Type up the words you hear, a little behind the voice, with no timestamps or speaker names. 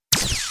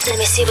Let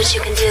me see what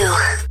you can do.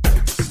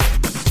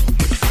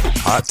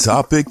 Hot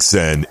topics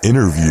and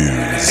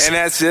interviews. And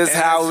that's just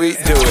how we do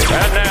it.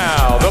 And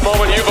now, the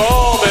moment you've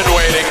all been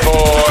waiting for.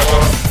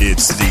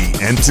 It's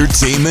the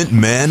Entertainment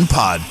Man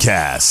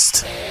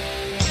Podcast.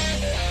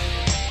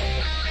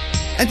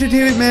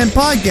 Entertainment Man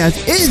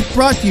Podcast is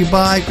brought to you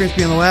by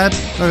Crispy on the Web.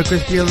 Go to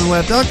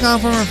crispyontheweb.com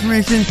for more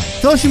information,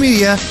 social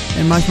media,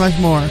 and much, much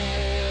more.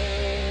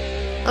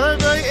 Hello,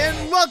 everybody,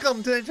 and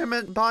welcome to the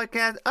Entertainment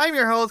Podcast. I'm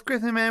your host,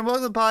 Crispy Man.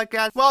 Welcome to the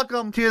podcast.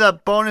 Welcome to the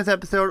bonus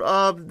episode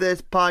of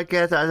this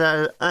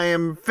podcast. I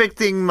am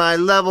fixing my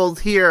levels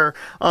here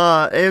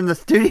in the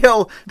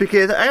studio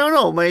because, I don't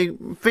know, my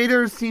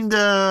faders seem to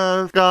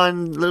have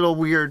gone a little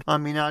weird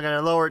on me now. I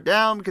gotta lower it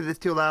down because it's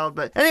too loud.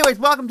 But anyways,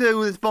 welcome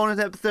to this bonus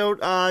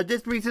episode.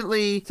 Just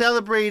recently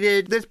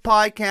celebrated this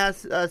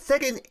podcast's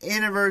second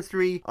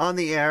anniversary on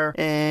the air,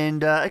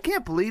 and I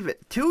can't believe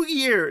it. 2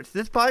 years.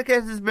 This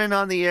podcast has been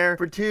on the air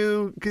for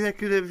 2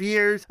 consecutive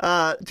years.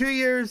 2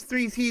 years,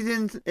 3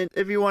 seasons,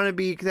 if you want to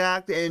be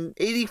exact, and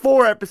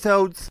 84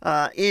 episodes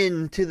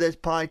into this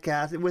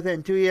podcast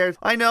within 2 years.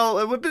 I know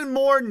it would have been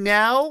more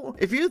now.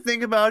 If you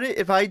think about it,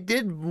 if I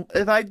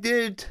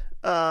did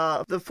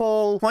the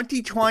full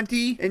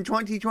 2020 and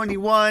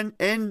 2021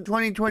 and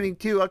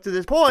 2022 up to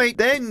this point,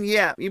 then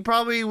yeah, you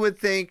probably would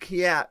think,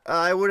 yeah,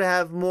 I would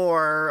have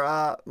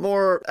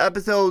more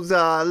episodes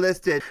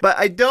listed. But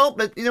I don't,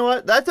 but you know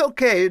what? That's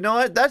okay. You know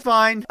what? That's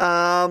fine.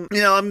 I'm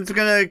just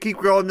gonna keep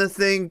growing this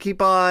thing,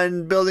 keep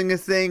on building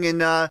this thing,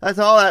 and that's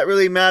all that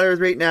really matters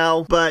right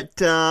now.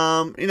 But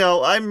I'm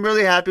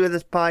really happy with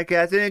this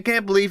podcast, and I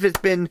can't believe it's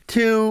been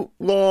 2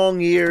 long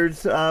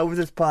years with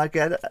this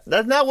podcast.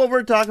 That's not what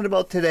we're talking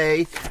about today.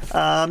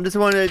 Just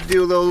wanted to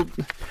do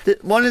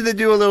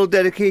a little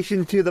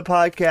dedication to the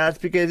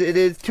podcast because it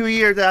is 2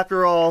 years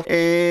after all,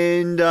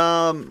 and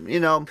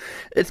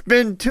it's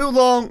been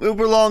 2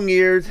 uber long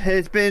years.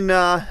 It's been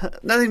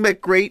nothing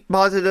but great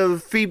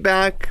positive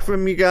feedback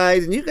from you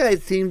guys, and you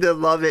guys seem to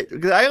love it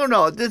because I don't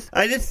know,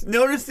 I just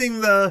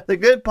noticing the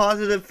good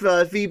positive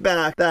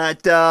feedback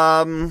that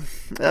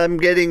I'm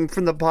getting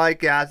from the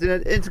podcast,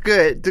 and it's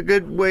good. It's a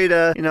good way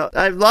to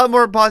I have a lot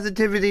more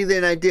positivity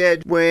than I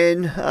did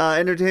when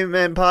Entertainment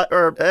Man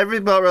or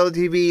Everything About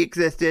Reality TV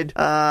existed.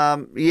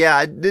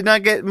 I did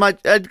not get much.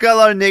 I got a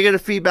lot of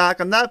negative feedback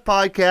on that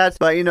podcast,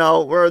 but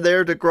we're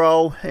there to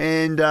grow,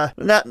 and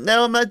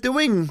now I'm not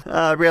doing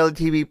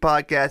reality TV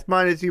podcasts.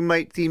 Minus you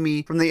might see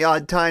me from the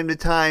odd time to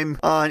time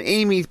on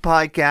Amy's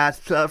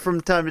podcast.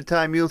 From time to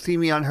time you'll see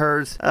me on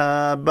hers,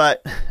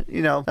 but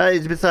that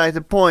is besides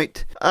the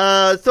point.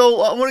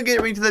 So I want to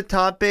get into the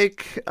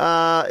topic.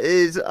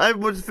 Is I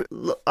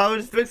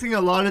was fixing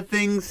a lot of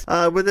things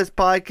with this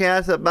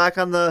podcast back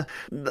on the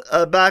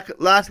back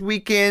last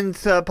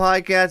weekend's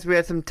podcast. We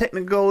had some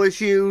technical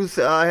issues.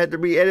 I had to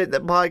re-edit the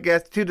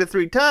podcast 2 to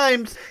 3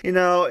 times.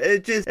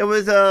 It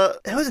was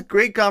a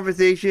great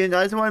conversation.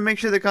 I just want to make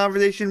sure the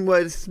conversation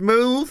was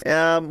smooth,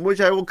 which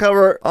I will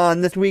cover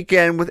on this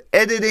weekend with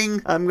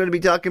editing. I'm going to be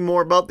talking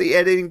more about the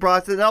editing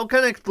process. I'll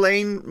kind of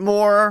explain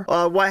more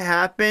what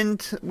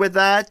happened with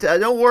that.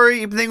 Don't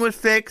worry, everything was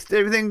fixed.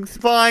 Everything's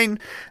fine.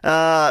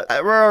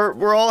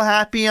 We're all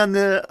happy on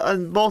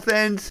both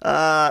ends.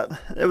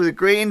 It was a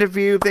great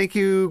interview. Thank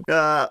you,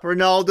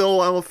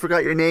 Ronaldo. I almost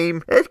forgot your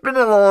name. It's been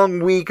a long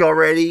week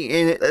already,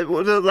 and it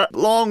was a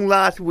long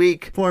last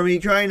week for me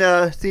trying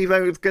to see if I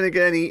was going to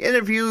get any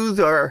interviews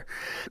or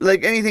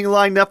like anything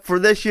lined up for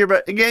this year.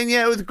 But again,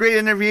 yeah, it was a great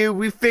interview.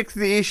 We fixed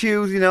the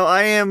issues.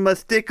 I am a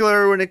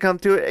stickler when it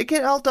comes to it.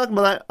 Again, I'll talk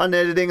about that on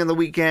editing on the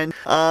weekend.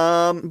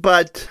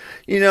 But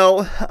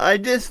I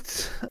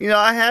just,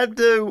 I had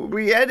to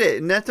re-edit,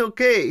 and that's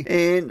okay.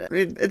 And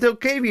it's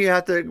okay if you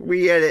have to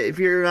re-edit if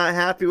you're not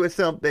happy with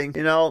something.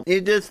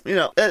 It just,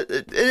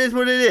 it is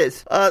what it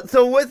is.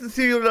 So with the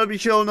CW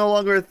show no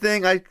longer a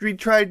thing, we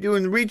tried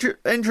doing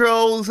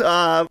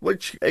intros,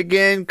 which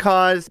again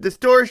caused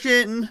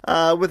distortion,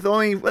 with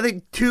only, I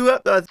think, 2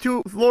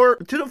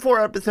 to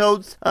 4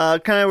 episodes,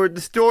 kind of were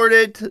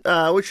distorted,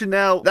 which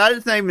now, that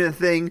is not even a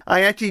thing.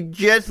 I actually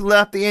just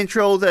left the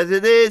intros as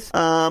it is.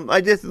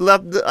 I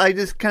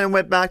just kind of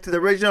went back to the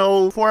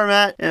original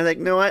format, and I'm like,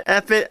 you know what,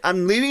 F it,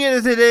 I'm leaving it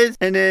as it is,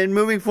 and then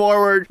moving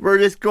forward, we're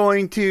just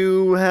going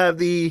to have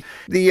the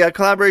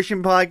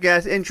collaboration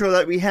podcast intro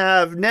that we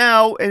have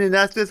now, and then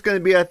that's just going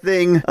to be a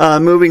thing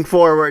moving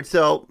forward.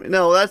 So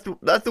that's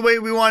the way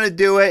we want to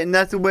do it, and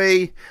that's the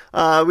way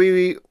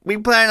we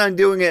plan on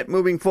doing it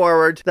moving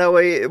forward. That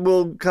way it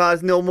will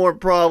cause no more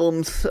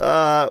problems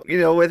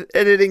with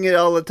editing it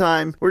all the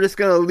time. We're just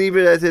going to leave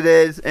it as it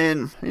is,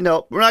 and we're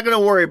not going to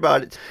worry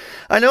about it.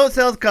 I know it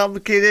sounds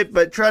complicated, but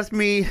but trust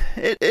me,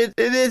 it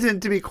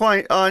isn't, to be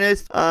quite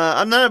honest.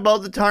 I'm not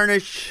about to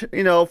tarnish,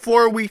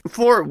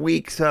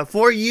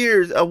 4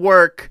 years of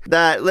work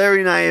that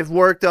Larry and I have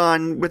worked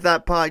on with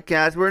that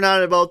podcast. We're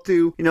not about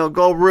to,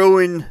 go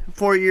ruin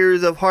 4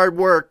 years of hard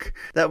work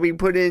that we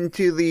put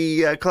into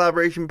the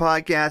collaboration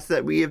podcast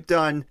that we have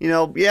done.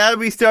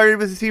 We started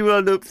with the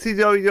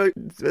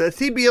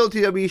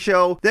CBLTW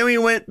show, then we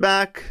went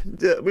back,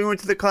 we went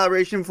to the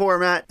collaboration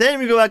format, then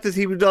we go back to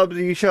the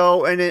CBLTW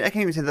show, and then I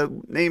can't even say the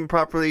name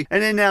properly,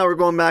 and then now we're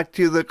going back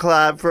to the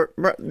collab for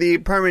the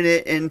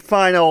permanent and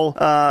final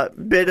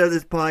bit of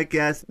this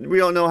podcast. We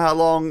don't know how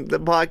long the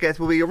podcast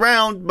will be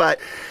around, but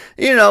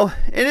it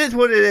is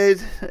what it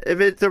is.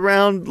 If it's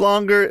around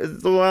longer,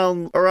 it's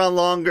around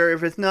longer.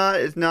 If it's not,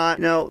 it's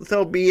not.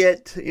 So be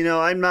it.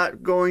 I'm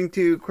not going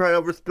to cry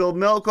over spilled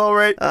milk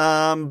over it.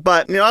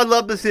 But I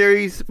love the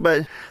series,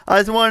 but I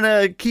just want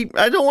to keep.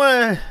 I don't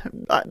want to,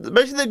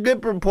 especially the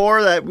good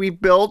rapport that we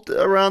built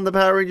around the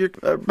Power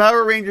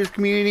Rangers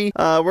community.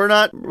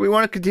 We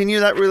want to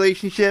continue that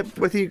relationship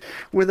with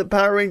the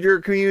Power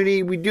Ranger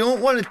community. We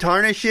don't want to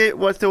tarnish it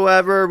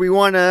whatsoever. We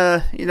want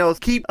to,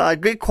 keep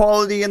good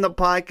quality in the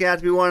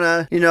podcast. We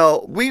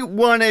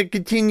want to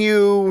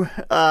continue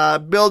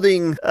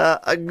building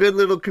a good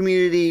little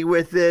community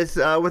with this,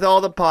 with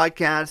all the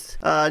podcasts,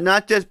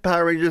 not just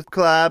Power Rangers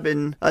Collab,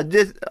 and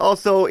just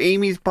also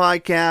Amy's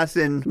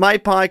podcast and my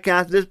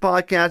podcast, this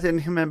podcast, and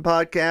him and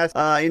podcast.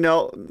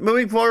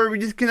 Moving forward, we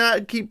just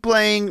cannot keep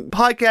playing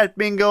podcast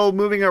bingo,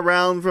 moving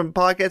around from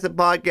podcast to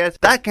podcast.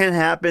 That can't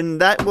happen.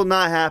 That will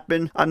not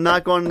happen. I'm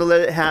not going to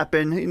let it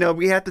happen.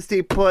 We have to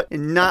stay put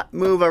and not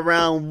move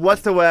around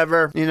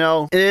whatsoever.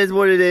 It is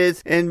what it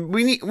is, and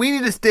we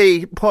need to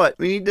stay put.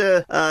 We need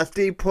to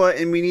stay put,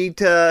 and we need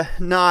to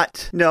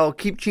not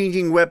keep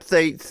changing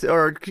websites,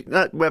 or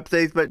not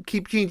websites, but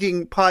keep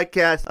changing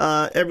podcasts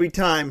every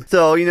time.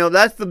 So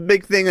that's the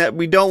big thing that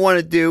we don't want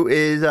to do,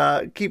 is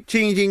keep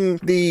changing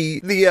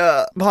the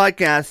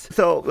podcast.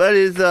 So that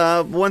is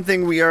one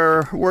thing we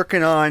are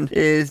working on,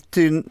 is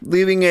to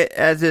leaving it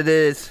as it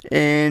is.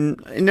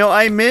 And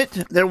I admit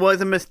there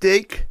was a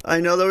mistake. I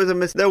know there was a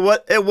mistake.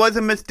 It was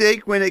a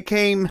mistake when it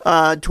came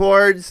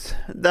towards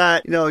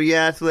that.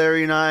 Yes,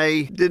 Larry and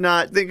I did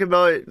not think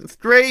about it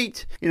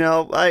straight.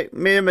 I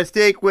made a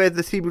mistake with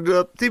the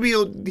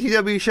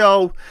CBLTW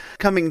show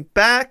coming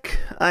back.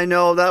 I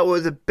know that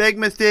was a big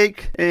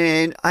mistake,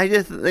 and I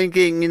just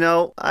thinking,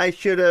 I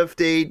should have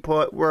stayed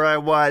put where I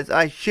was.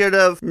 I should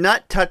have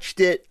not touched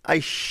it. I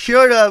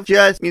should have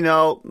just,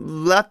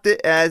 left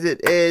it as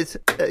it is.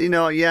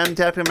 I'm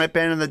tapping my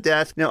pen on the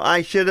desk.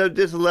 I should have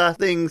just left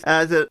things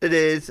as it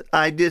is.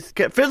 I just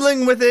kept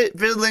fiddling with it,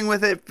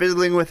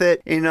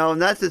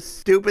 and that's a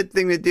stupid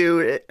thing to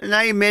do. And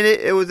I admit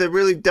it, it was a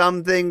really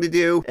dumb thing to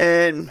do.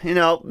 And,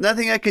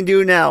 nothing I can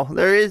do now.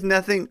 There is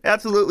nothing,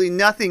 absolutely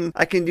nothing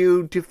I can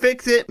do to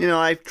fix it.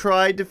 I've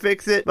tried to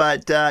fix it,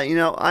 but,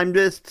 I'm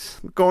just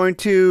going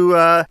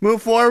to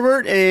move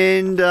forward,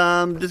 and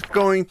just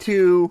going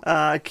to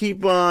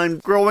keep on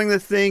growing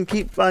this thing,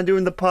 keep on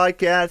doing the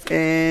podcast,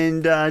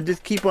 and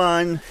just keep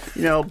on,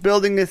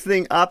 building this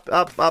thing up,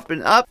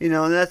 and up,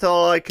 and that's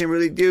all I can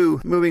really do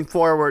moving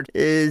forward,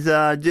 is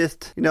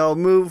just,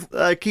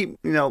 keep,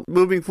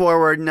 moving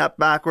forward, not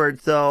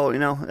backwards. So,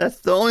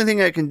 that's the only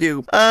thing I can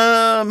do.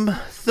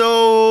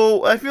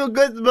 So I feel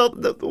good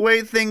about the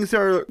way things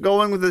are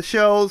going with the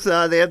shows.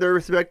 They have their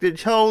respected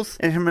hosts,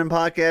 and him and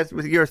podcast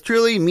with yours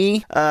truly,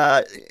 me.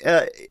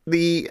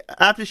 The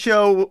after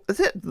show, is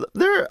it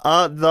there?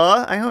 I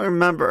don't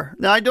remember.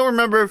 Now, I don't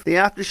remember if the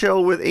after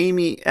show with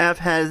Amy F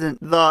has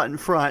the in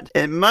front.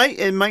 It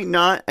might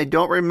not. I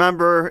don't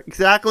remember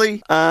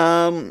exactly.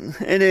 And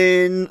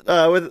then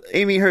with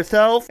Amy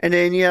herself, and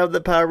then you have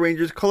the Power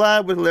Rangers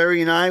collab with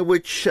Larry and I,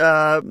 which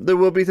there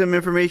will be some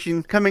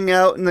information coming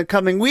out in the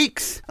coming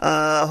weeks.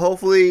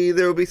 Hopefully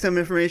there will be some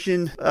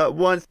information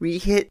once we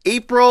hit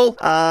April.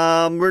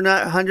 We're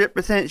not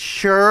 100%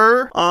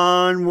 sure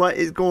on what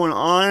is going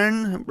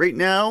on right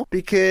now,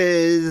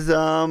 because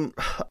I'm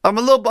a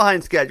little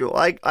behind schedule.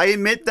 I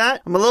admit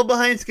that. I'm a little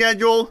behind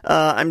schedule.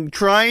 I'm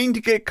trying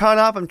to get caught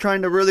up. I'm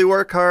trying to really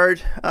work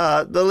hard.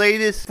 The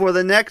latest for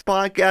the next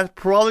podcast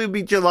probably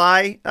be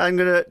July. I'm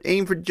gonna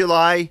aim for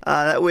July.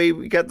 That way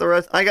we got the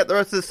rest. I got the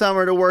rest of the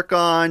summer to work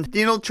on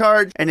Dino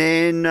Charge, and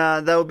then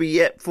that will be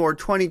it for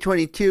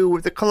 2022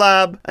 with the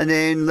collab. And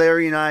then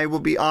Larry and I will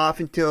be off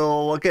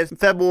until, I guess,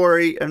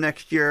 February of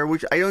next year,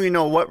 which I don't even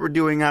know what we're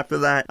doing after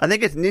that. I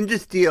think it's Ninja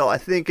Steel. I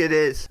think it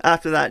is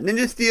after that.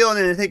 Ninja Steel, and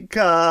then I think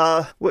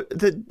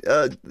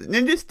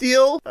Ninja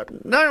Steel. I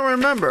don't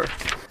remember.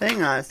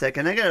 Hang on a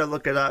second. I gotta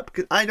look it up,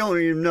 because I don't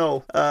even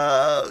know.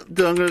 I'm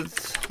gonna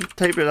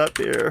type it up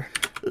here.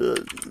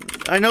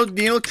 I know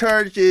Dino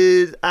Charge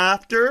is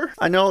after.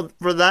 I know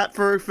for that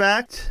for a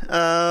fact.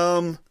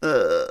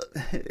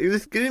 It's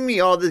just giving me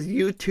all this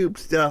YouTube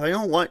stuff. I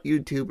don't want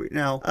YouTube right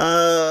now.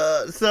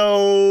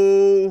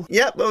 So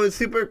yep, it was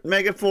Super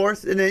Mega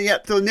Force, and then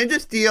so Ninja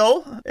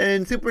Steel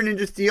and Super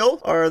Ninja Steel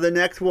are the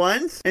next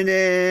ones, and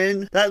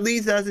then that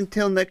leads us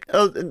until next.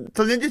 So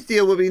Ninja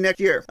Steel will be next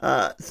year.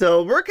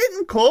 So we're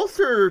getting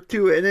closer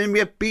to it, and then we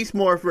have Beast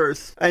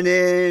Morphers, and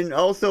then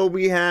also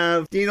we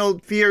have Dino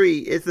Fury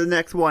is the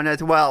next one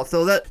as well.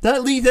 So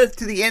that leads us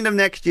to the end of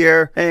next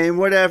year, and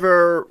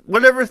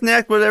whatever's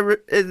next,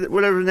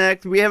 whatever's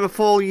next, we have a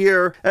full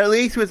year at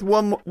least with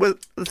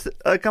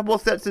a couple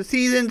of sets of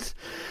seasons,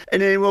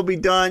 and then we'll be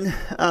done.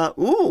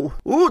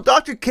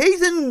 Dr.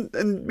 Kazin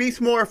and Beast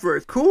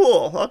Morphers,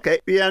 cool. Okay,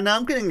 yeah, now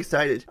I'm getting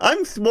excited.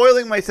 I'm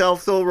spoiling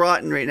myself so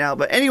rotten right now,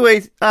 but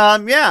anyways,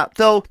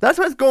 so that's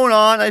what's going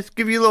on. I just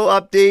give you a little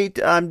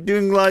update. I'm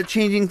doing a lot of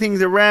changing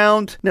things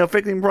around,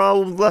 fixing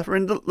problems left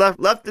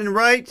and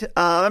right.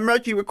 I'm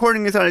actually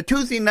recording this on a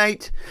Tuesday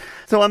night,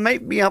 so I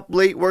might be up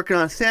late working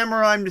on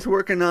Samurai. I'm just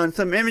working on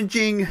some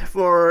imaging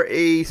for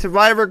a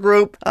Survivor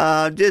group.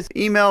 Just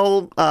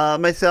email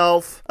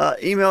myself,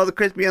 email the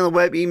Crispy on the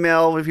Web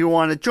email if you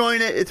want to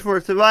join it. It's for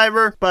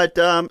Survivor, but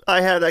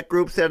I have that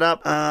group set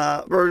up.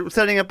 We're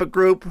setting up a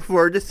group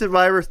for just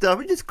Survivor stuff,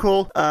 which is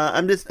cool.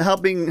 I'm just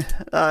helping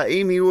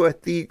Amy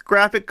with the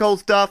graphical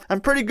stuff.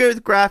 I'm pretty good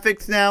with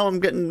graphics now. I'm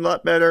getting a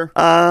lot better.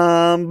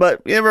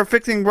 But we're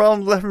fixing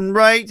problems left and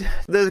right.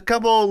 There's a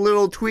couple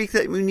little tweaks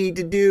that we need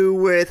to do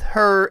with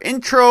her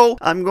intro.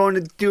 I'm going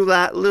to do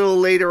that a little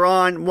later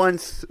on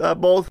once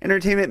both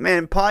Entertainment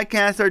Man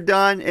podcasts are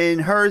done,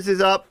 and hers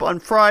is up on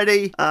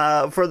Friday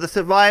for the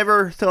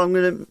Survivor. So I'm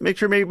going to make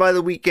sure maybe by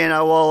the weekend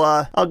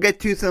I'll get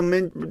to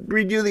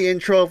redo the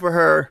intro for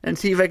her and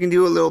see if I can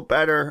do a little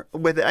better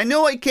with it. I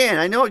know I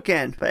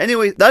can. But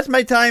anyway, that's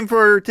my time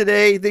for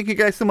today. Thank you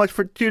guys so much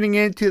for tuning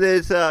in to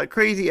this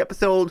crazy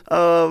episode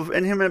of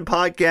Entertainment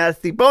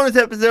Podcast, the bonus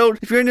episode.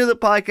 If you're new to the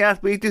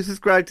podcast, please do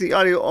subscribe to the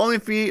audio only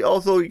feed.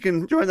 Also, you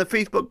can join the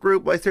Facebook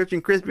group by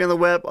searching Crispy on the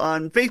Web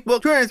on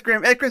Facebook, Twitter, and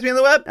Instagram at Crispy on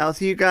the Web. I'll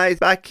see you guys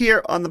back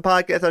here on the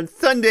podcast on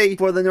Sunday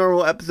for the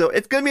normal episode.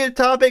 It's going to be a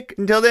topic.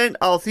 Until then,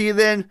 I'll see you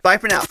then. Bye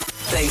for now.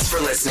 Thanks for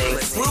listening.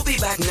 We'll be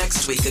back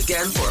next week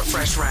again for a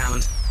fresh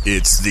round.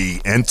 It's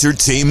the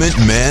Entertainment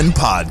Man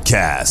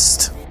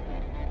Podcast.